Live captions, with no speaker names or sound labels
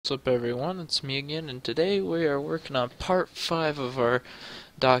What's up everyone, it's me again, and today we are working on part 5 of our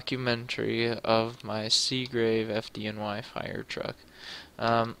documentary of my Seagrave FDNY fire truck.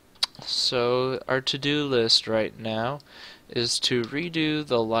 Um, so our to-do list right now is to redo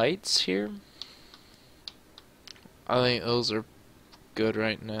the lights here. I think those are good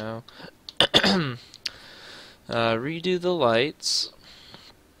right now. Redo the lights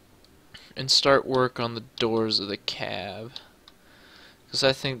and start work on the doors of the cab. Because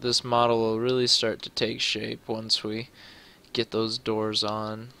I think this model will really start to take shape once we get those doors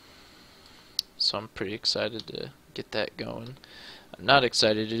on. So I'm pretty excited to get that going. I'm not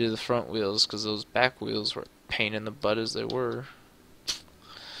excited to do the front wheels because those back wheels were a pain in the butt as they were.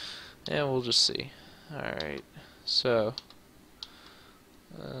 Yeah, we'll just see. Alright, so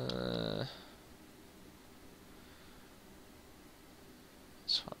that's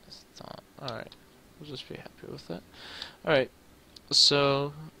what I thought. Alright, we'll just be happy with that. Alright,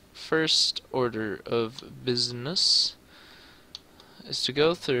 so first order of business is to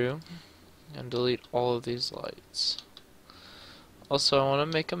go through and delete all of these lights. Also, I want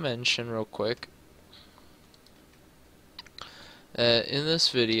to make a mention real quick. In this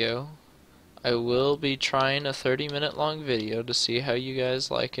video, I will be trying a 30-minute long video to see how you guys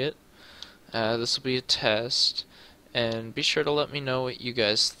like it. This will be a test, and be sure to let me know what you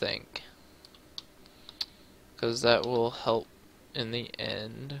guys think, because that will help in the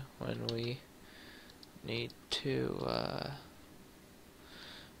end when we need to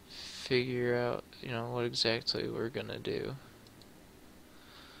figure out, what exactly we're gonna do.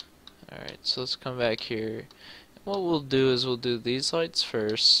 Alright, so let's come back here. What we'll do is we'll do these lights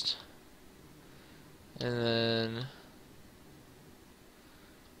first, and then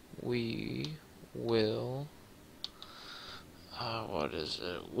we will what is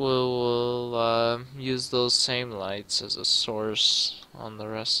it? We'll use those same lights as a source on the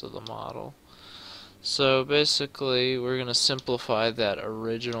rest of the model. So basically, we're going to simplify that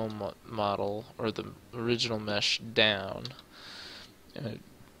original model, or the original mesh, down. And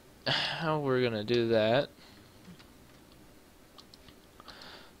how we're going to do that,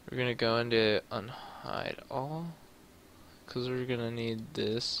 we're going to go into unhide all, because we're going to need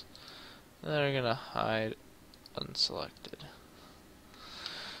this. And then we're going to hide unselected.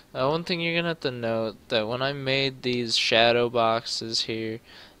 One thing you're going to have to note, that when I made these shadow boxes here,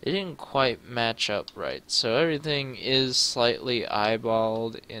 it didn't quite match up right. So everything is slightly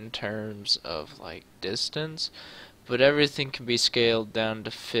eyeballed in terms of like distance, but everything can be scaled down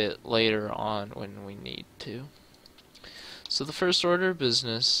to fit later on when we need to. So the first order of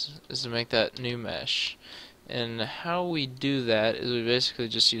business is to make that new mesh. And how we do that is we basically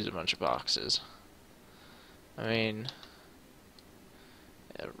just use a bunch of boxes. I mean,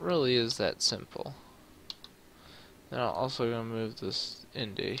 it really is that simple. Then I'm also going to move this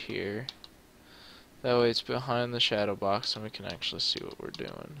into here. That way it's behind the shadow box and we can actually see what we're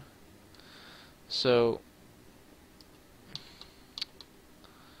doing. So,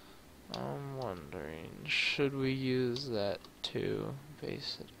 I'm wondering, should we use that to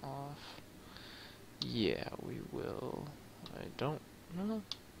base it off? Yeah, we will. I don't know.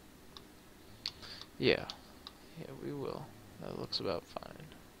 Yeah, we will. That looks about fine.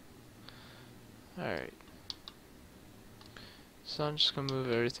 Alright. So I'm just going to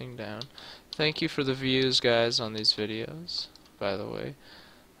move everything down. Thank you for the views, guys, on these videos, by the way.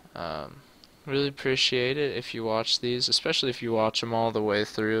 Really appreciate it if you watch these, especially if you watch them all the way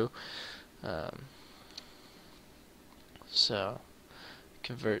through. So,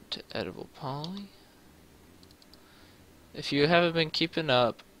 convert to edible poly. If you haven't been keeping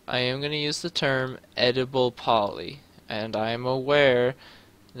up, I am going to use the term edible poly, and I am aware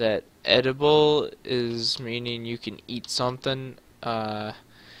that edible is meaning you can eat something. Guys,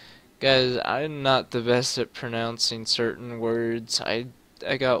 I'm not the best at pronouncing certain words. I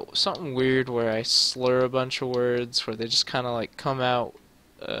got something weird where I slur a bunch of words where they just kind of like come out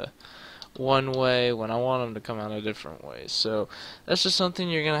one way when I want them to come out a different way. So that's just something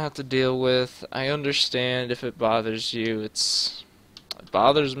you're gonna have to deal with. I understand if it bothers you. It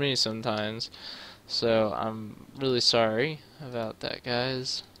bothers me sometimes. So I'm really sorry about that,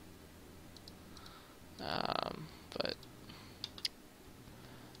 guys. But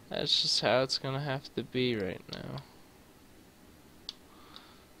that's just how it's gonna have to be right now.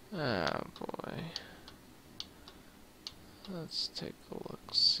 Oh boy. Let's take a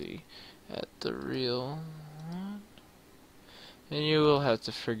look-see at the real one. And you will have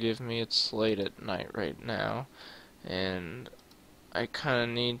to forgive me, it's late at night right now, and I kinda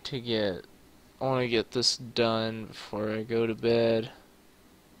need to I wanna get this done before I go to bed.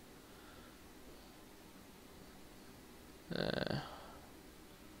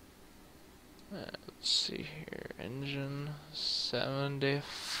 Let's see here. Engine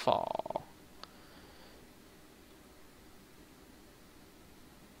 74.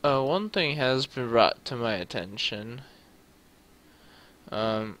 One thing has been brought to my attention.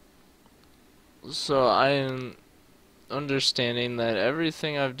 So I am understanding that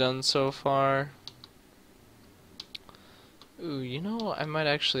everything I've done so far. Ooh, you know, I might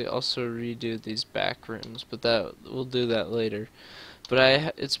actually also redo these back rooms, but we'll do that later.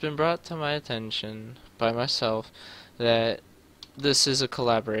 But it's been brought to my attention by myself that this is a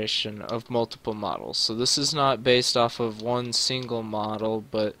collaboration of multiple models. So this is not based off of one single model,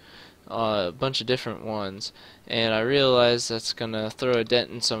 but a bunch of different ones. And I realize that's gonna throw a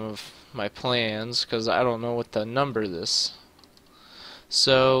dent in some of my plans because I don't know what to number this.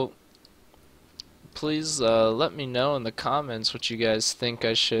 So please let me know in the comments what you guys think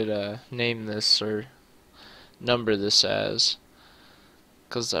I should name this or number this as,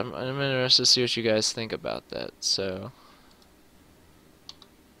 because I'm interested to see what you guys think about that. So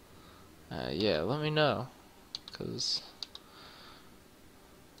yeah, let me know, because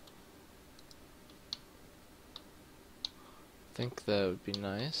I think that would be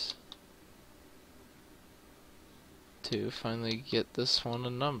nice to finally get this one a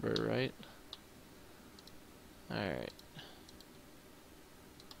number, right? Alright.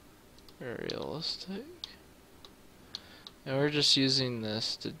 Very realistic. And we're just using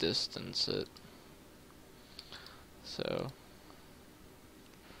this to distance it. So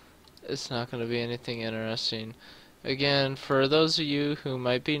it's not going to be anything interesting. Again, for those of you who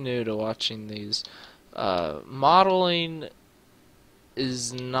might be new to watching these, modeling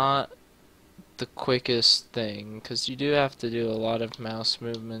is not the quickest thing, because you do have to do a lot of mouse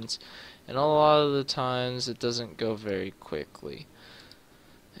movements, and a lot of the times it doesn't go very quickly.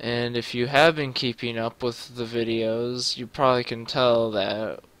 And if you have been keeping up with the videos, you probably can tell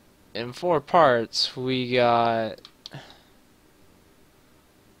that in 4 parts we got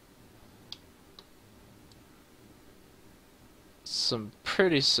some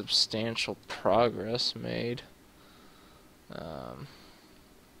pretty substantial progress made.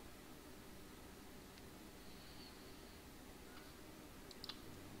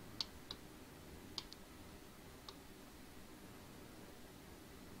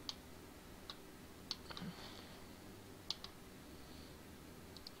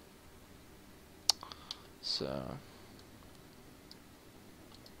 So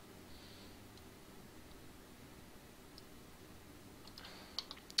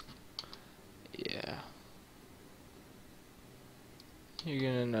yeah, you're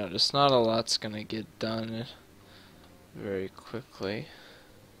gonna notice not a lot's gonna get done very quickly.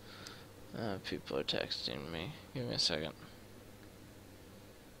 People are texting me. Give me a second.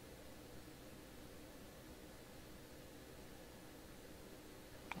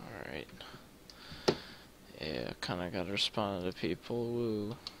 Alright. Yeah, kinda gotta respond to people.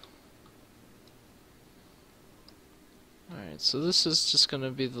 Woo. Alright, so this is just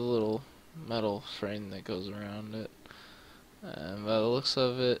gonna be the little metal frame that goes around it. And by the looks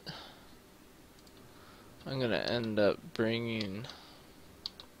of it, I'm gonna end up bringing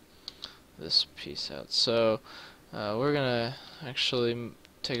this piece out. So we're gonna actually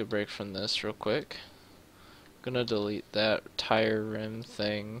take a break from this real quick. I'm gonna delete that tire rim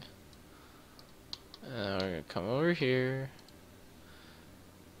thing. And we're gonna come over here,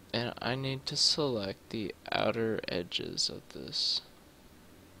 and I need to select the outer edges of this.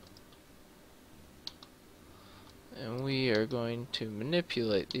 And we are going to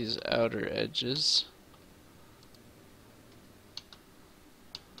manipulate these outer edges.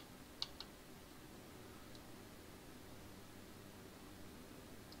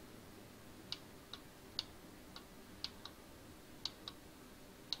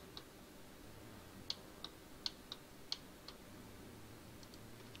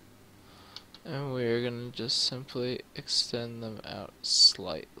 And we're going to just simply extend them out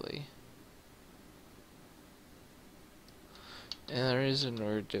slightly. And the reason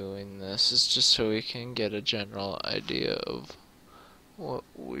we're doing this is just so we can get a general idea of what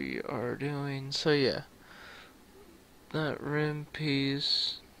we are doing. So yeah, that rim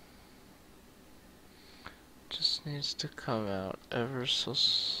piece just needs to come out ever so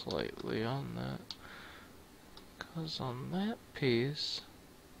slightly on that. Because on that piece,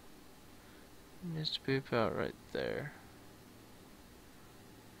 it needs to be about right there.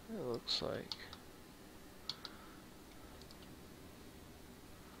 It looks like.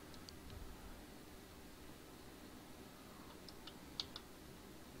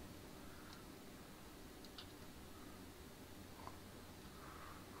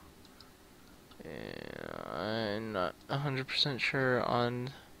 Yeah, I'm not 100% sure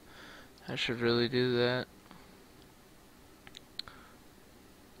on I should really do that.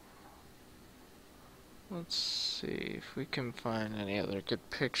 Let's see if we can find any other good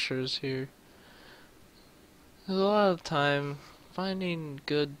pictures here. There's a lot of time finding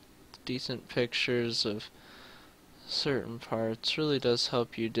good, decent pictures of certain parts really does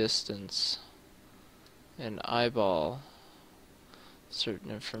help you distance and eyeball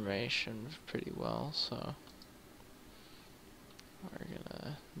certain information pretty well, so we're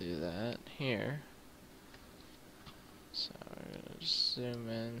gonna do that here. So we're gonna just zoom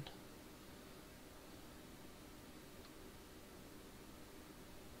in.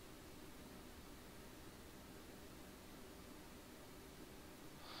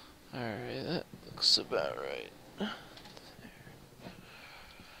 Alright, that looks about right.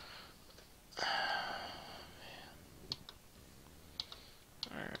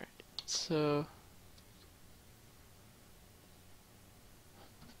 Alright, so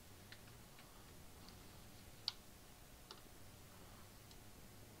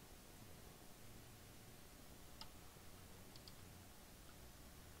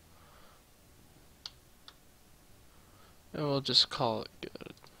and we'll just call it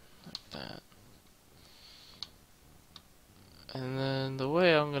good, like that. And then the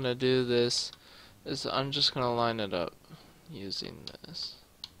way I'm gonna do this is I'm just gonna line it up using this,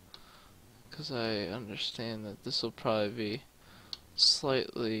 because I understand that this will probably be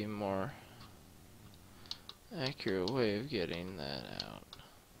slightly more accurate way of getting that out.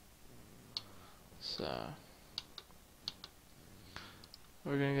 So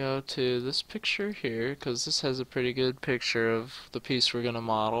we're gonna go to this picture here, because this has a pretty good picture of the piece we're gonna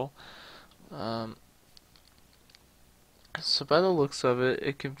model. So by the looks of it,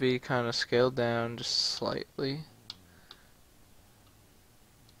 it can be kind of scaled down just slightly.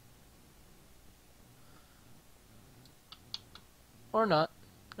 Or not.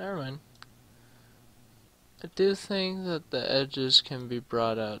 Never mind. I do think that the edges can be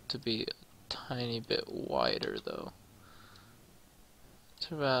brought out to be a tiny bit wider though. It's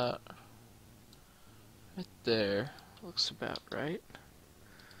about right there. Looks about right.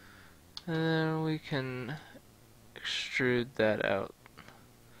 And then we can extrude that out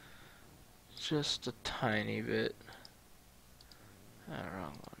just a tiny bit.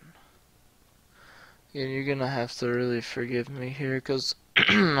 Wrong one. And you're gonna have to really forgive me here, because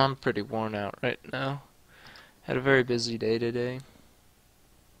I'm pretty worn out right now. Had a very busy day today.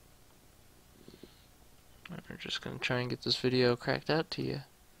 We're just gonna try and get this video cracked out to you.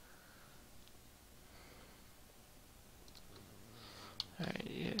 Alright,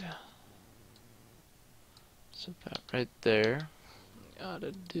 yeah. It's about right there.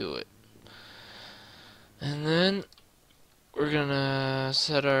 Gotta do it. And then we're gonna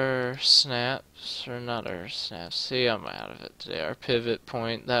set our snaps, or not our snaps, see, I'm out of it today, our pivot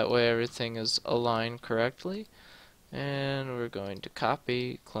point, that way everything is aligned correctly. And we're going to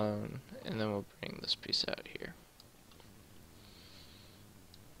copy, clone, and then we'll bring this piece out here.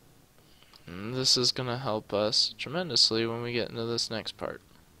 And this is gonna help us tremendously when we get into this next part.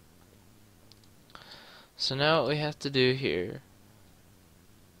 So now what we have to do here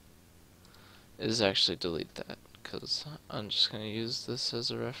is actually delete that, because I'm just going to use this as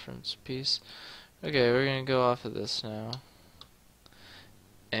a reference piece. Okay, we're going to go off of this now.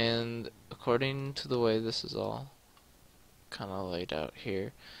 And according to the way this is all kind of laid out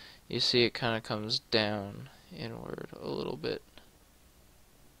here, you see it kind of comes down inward a little bit.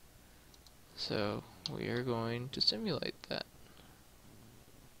 So we are going to simulate that.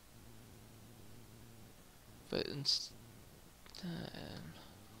 But instead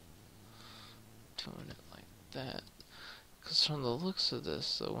doing it like that, because from the looks of this,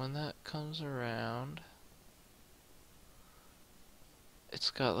 so when that comes around,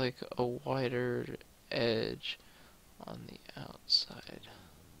 it's got like a wider edge on the outside.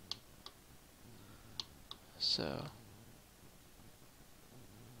 So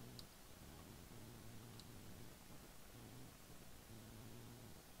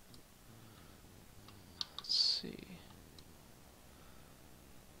let's see.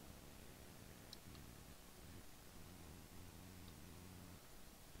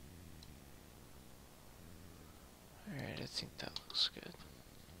 Alright, I think that looks good.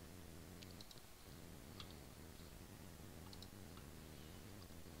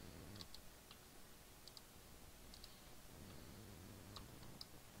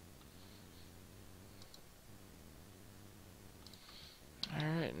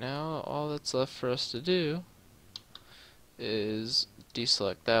 Alright, now all that's left for us to do is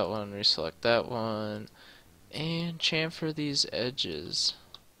deselect that one, reselect that one, and chamfer these edges.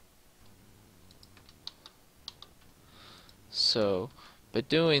 So by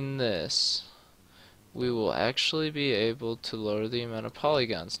doing this, we will actually be able to lower the amount of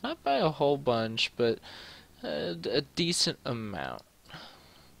polygons. Not by a whole bunch, but a decent amount.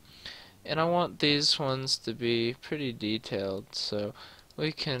 And I want these ones to be pretty detailed, so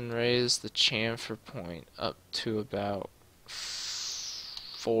we can raise the chamfer point up to about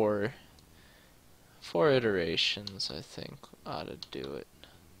four iterations, I think, ought to do it.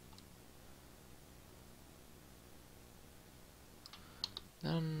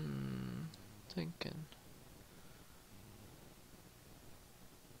 I'm thinking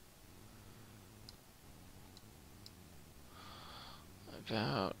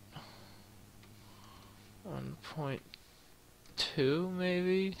about 1.2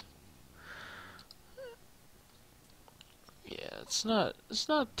 maybe. Yeah, it's not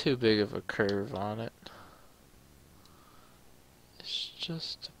too big of a curve on it. It's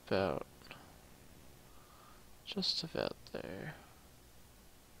just about there.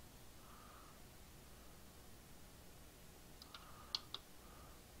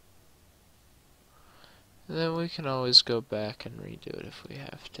 And then we can always go back and redo it if we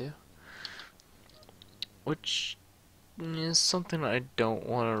have to. Which is something I don't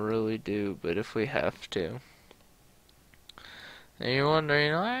want to really do, but if we have to. And you're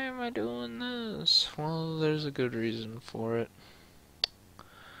wondering, why am I doing this? Well, there's a good reason for it.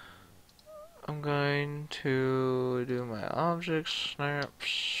 I'm going to do my object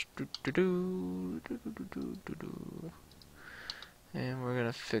snaps, and we're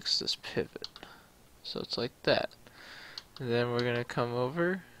gonna fix this pivot. So it's like that. And then we're gonna come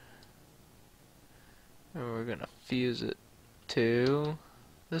over and we're gonna fuse it to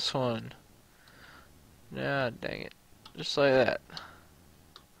this one. Ah, dang it. Just like that.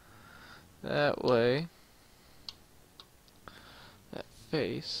 That way, that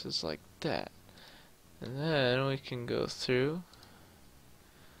face is like that. And then we can go through,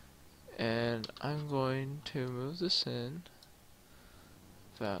 and I'm going to move this in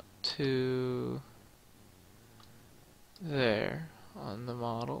about to there on the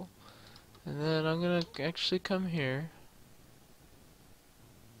model. And then I'm going to actually come here.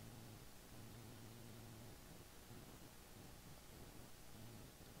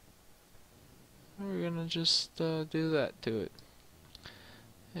 We're going to just do that to it.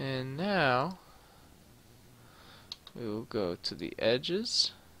 And now we will go to the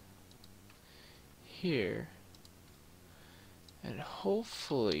edges here, and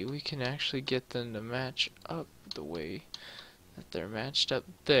hopefully we can actually get them to match up the way that they're matched up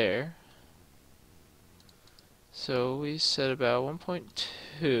there. So we set about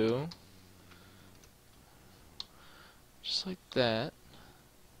 1.2, just like that.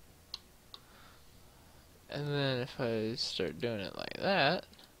 And then if I start doing it like that,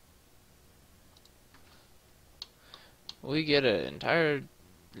 we get an entirely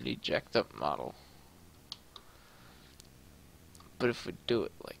jacked up model. But if we do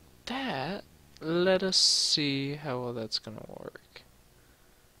it like that, let us see how well that's gonna work.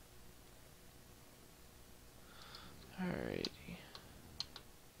 Alrighty.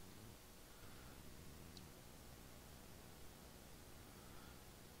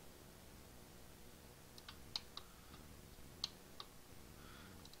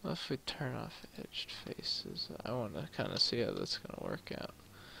 Well, if we turn off edged faces, I want to kind of see how that's going to work out.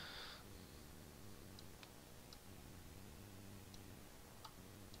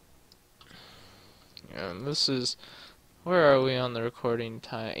 And this is, where are we on the recording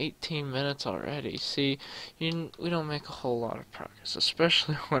time? 18 minutes already. See, we don't make a whole lot of progress,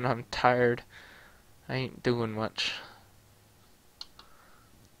 especially when I'm tired. I ain't doing much.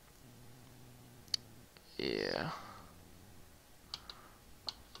 Yeah.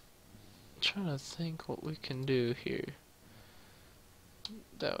 Trying to think what we can do here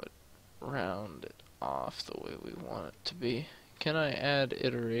that would round it off the way we want it to be. Can I add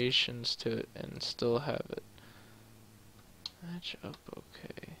iterations to it and still have it match up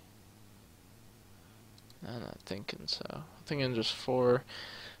okay? I'm not thinking so. I'm thinking just four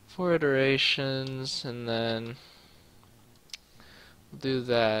iterations, and then we'll do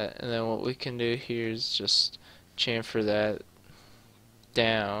that, and then what we can do here is just chamfer that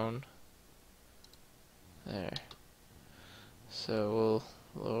down there. So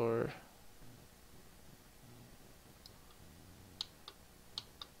we'll lower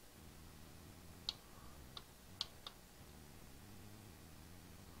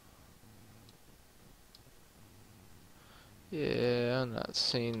yeah, I'm not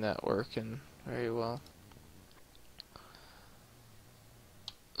seeing that working very well.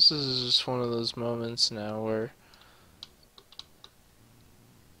 This is just one of those moments now where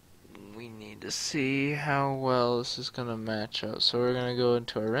we need to see how well this is going to match up. So we're going to go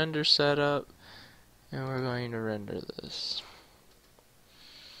into our render setup, and we're going to render this.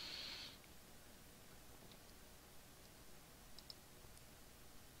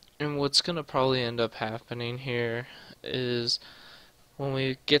 And what's going to probably end up happening here is when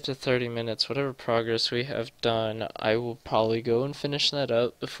we get to 30 minutes, whatever progress we have done, I will probably go and finish that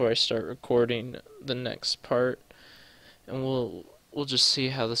up before I start recording the next part. And we'll just see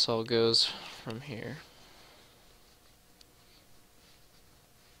how this all goes from here.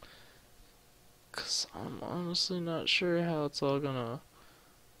 Cause I'm honestly not sure how it's all gonna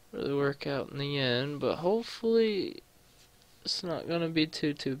really work out in the end, but hopefully it's not gonna be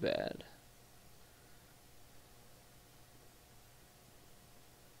too bad.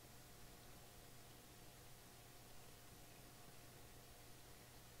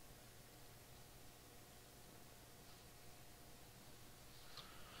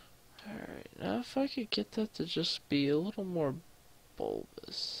 Alright, now if I could get that to just be a little more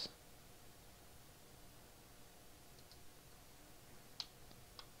bulbous.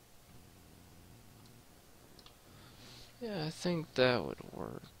 Yeah, I think that would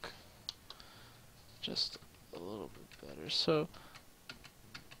work just a little bit better. So,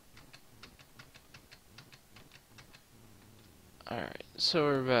 alright, so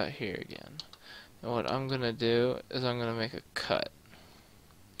we're about here again. And what I'm gonna do is I'm gonna make a cut.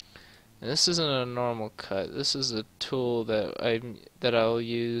 And this isn't a normal cut. This is a tool that I'll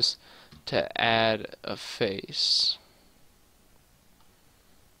use to add a face.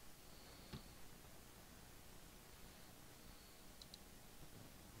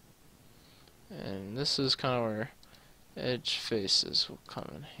 And this is kind of where edge faces will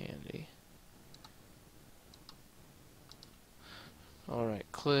come in handy. Alright,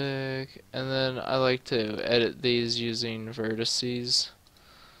 click, and then I like to edit these using vertices.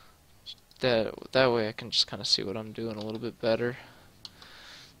 That way I can just kind of see what I'm doing a little bit better.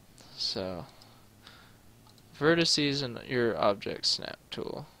 So, vertices and your object snap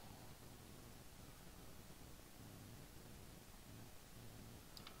tool.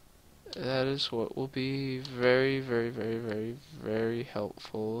 That is what will be very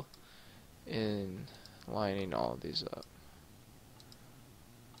helpful in lining all of these up.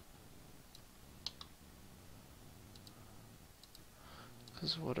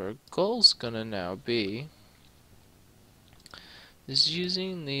 Because what our goal's gonna now be is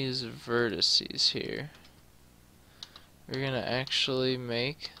using these vertices here. We're gonna actually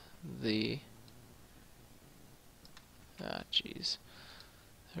make the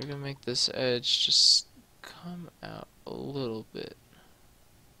we're gonna make this edge just come out a little bit.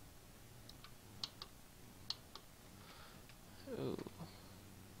 Ooh.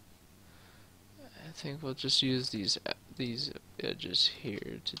 I think we'll just use these edges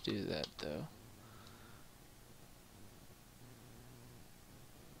here to do that though.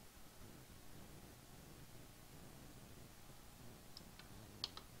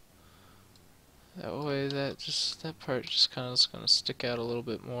 That way that part just kind of is going to stick out a little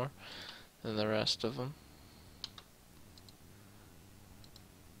bit more than the rest of them.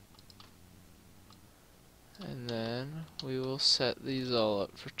 And then we will set these all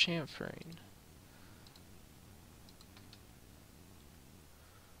up for chamfering.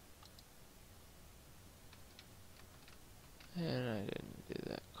 And I didn't do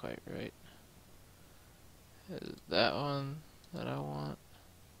that quite right. Is it that one that I want?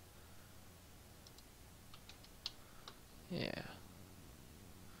 Yeah.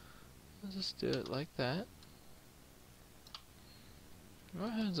 I'll just do it like that. What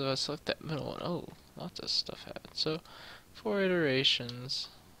happens if I select that middle one? Oh, lots of stuff happens. So, 4 iterations.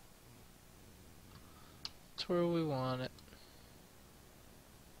 That's where we want it.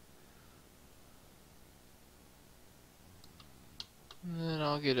 And then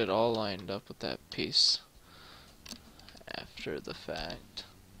I'll get it all lined up with that piece after the fact.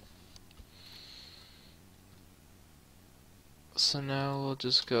 So now we'll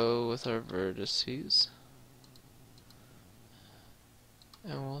just go with our vertices.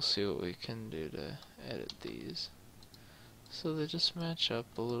 And we'll see what we can do to edit these. So they just match up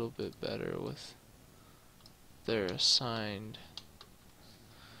a little bit better with their assigned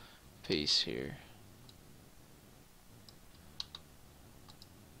piece here.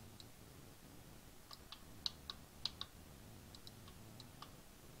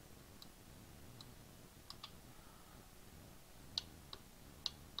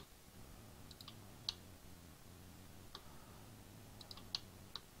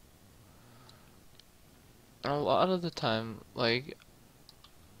 A lot of the time, like,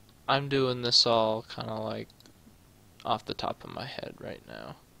 I'm doing this all kind of like off the top of my head right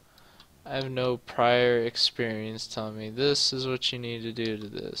now. I have no prior experience telling me this is what you need to do to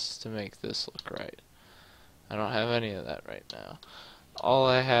this to make this look right. I don't have any of that right now. All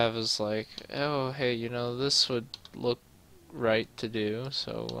I have is like, oh hey, you know, this would look right to do,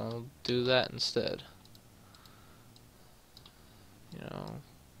 so I'll do that instead. You know,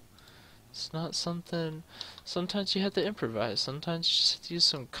 it's not something. Sometimes you have to improvise. Sometimes you just have to use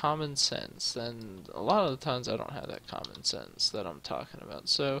some common sense, and a lot of the times I don't have that common sense that I'm talking about.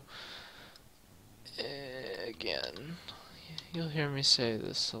 So again, you'll hear me say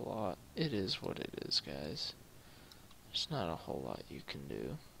this a lot. It is what it is, guys. There's not a whole lot you can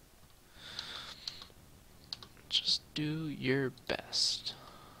do. Just do your best.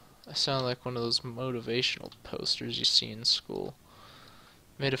 I sound like one of those motivational posters you see in school.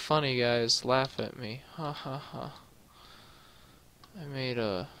 Made a funny guys laugh at me. Ha ha ha. I made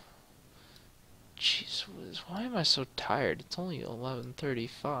a... Jeez, why am I so tired? It's only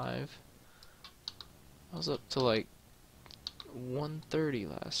 11:35. I was up to like 1:30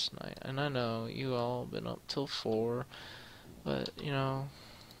 last night. And I know you all been up till 4. But, you know,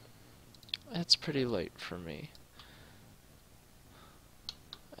 it's pretty late for me.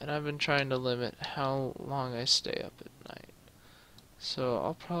 And I've been trying to limit how long I stay up at night. So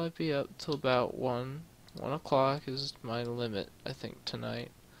I'll probably be up till about 1 o'clock is my limit, I think, tonight.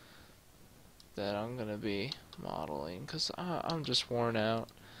 That I'm gonna be modeling, because I'm just worn out.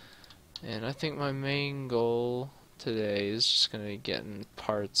 And I think my main goal today is just gonna be getting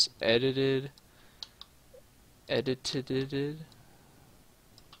parts edited, and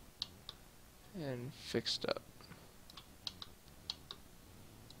fixed up.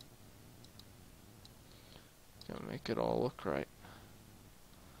 Gonna make it all look right.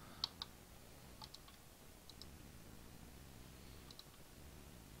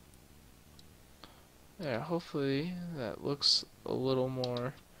 Yeah, hopefully that looks a little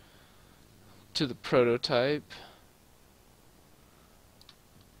more to the prototype.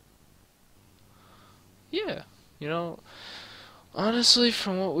 Yeah, you know, honestly,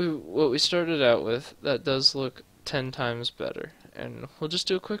 from what we started out with, that does look 10 times better. And we'll just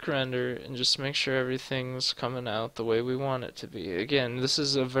do a quick render and just make sure everything's coming out the way we want it to be. Again, this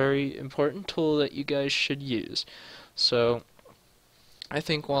is a very important tool that you guys should use. So I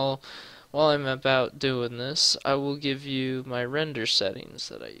think while I'm about doing this, I will give you my render settings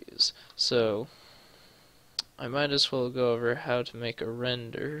that I use. So I might as well go over how to make a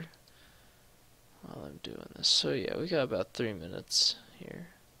render while I'm doing this. So yeah, we got about 3 minutes here.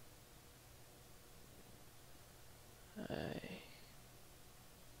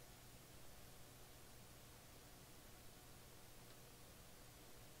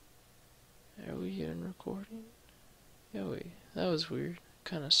 Are we even recording? Yeah, that was weird.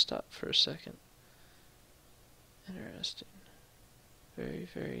 Kind of stopped for a second. Interesting. Very,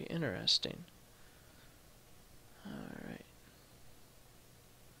 very interesting. Alright.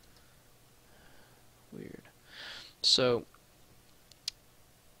 Weird. So,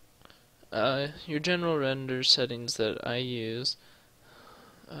 your general render settings that I use,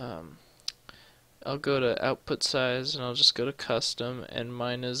 I'll go to output size and I'll just go to custom, and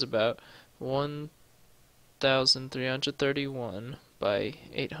mine is about 1331 by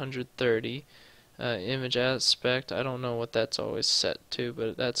 830. Image aspect, I don't know what that's always set to,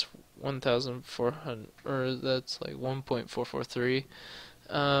 but that's 1400, or that's like 1.443.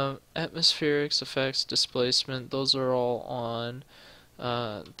 Atmospherics, effects, displacement, those are all on.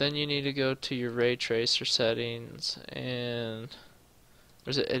 Then you need to go to your ray tracer settings, and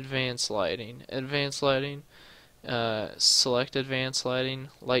or is it advanced lighting? Advanced lighting, select advanced lighting,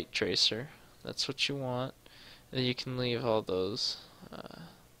 light tracer. That's what you want. And you can leave all those.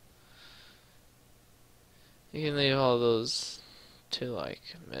 You can leave all those to like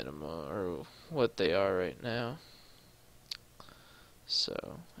minimum or what they are right now.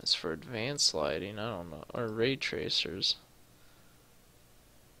 So as for advanced lighting, I don't know, or ray tracers,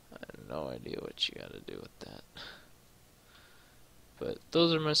 I have no idea what you gotta do with that. But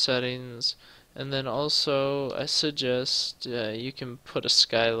those are my settings. And then also I suggest you can put a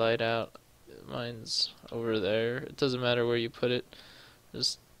skylight out. Mine's over there. It doesn't matter where you put it.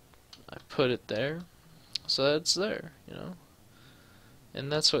 Just I put it there, so that's there, you know.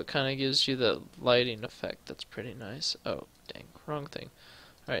 And that's what kind of gives you the lighting effect. That's pretty nice. Oh, dang, wrong thing.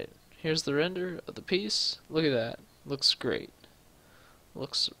 Alright, here's the render of the piece. Look at that. Looks great.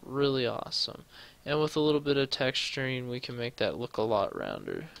 Looks really awesome. And with a little bit of texturing, we can make that look a lot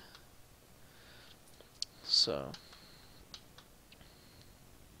rounder. So,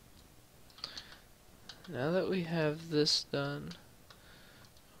 now that we have this done,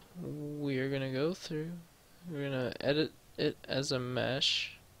 we are going to go through, we're going to edit it as a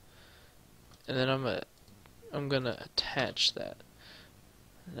mesh, and then I'm gonna attach that.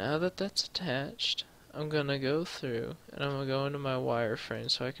 Now that that's attached, I'm gonna go through and I'm gonna go into my wireframe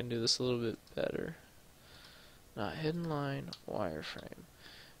so I can do this a little bit better. Not hidden line, wireframe.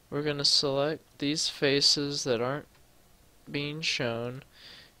 We're gonna select these faces that aren't being shown,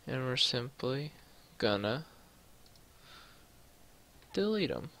 and we're simply gonna delete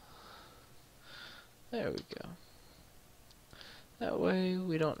them. There we go. That way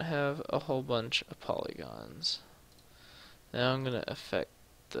we don't have a whole bunch of polygons. Now I'm gonna affect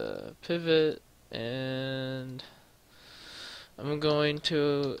the pivot, and I'm going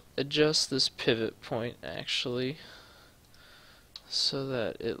to adjust this pivot point actually so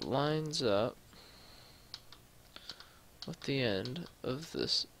that it lines up with the end of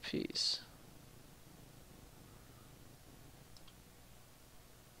this piece.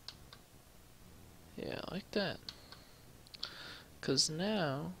 Yeah, like that. Because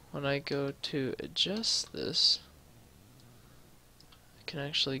now when I go to adjust this, I can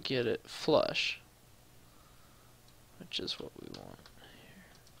actually get it flush, which is what we want here.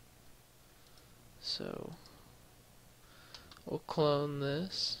 So we'll clone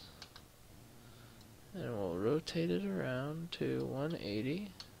this and we'll rotate it around to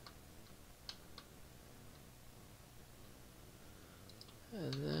 180,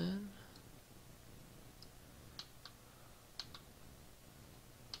 and then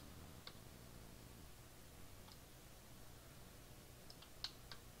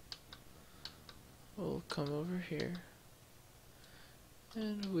we'll come over here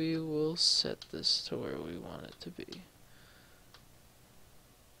and we will set this to where we want it to be.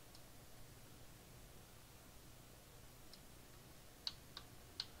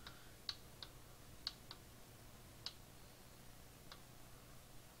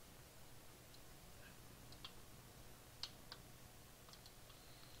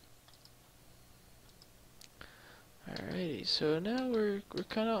 Alrighty, so now we're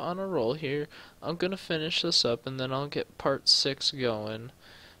kind of on a roll here. I'm gonna finish this up and then I'll get part 6 going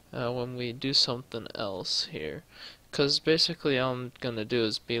when we do something else here. Because basically all I'm gonna do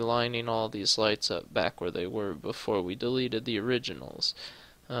is be lining all these lights up back where they were before we deleted the originals.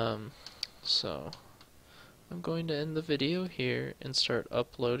 So I'm going to end the video here and start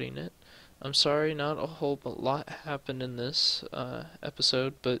uploading it. I'm sorry not a whole lot happened in this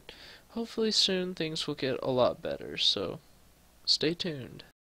episode, but hopefully soon things will get a lot better, so stay tuned.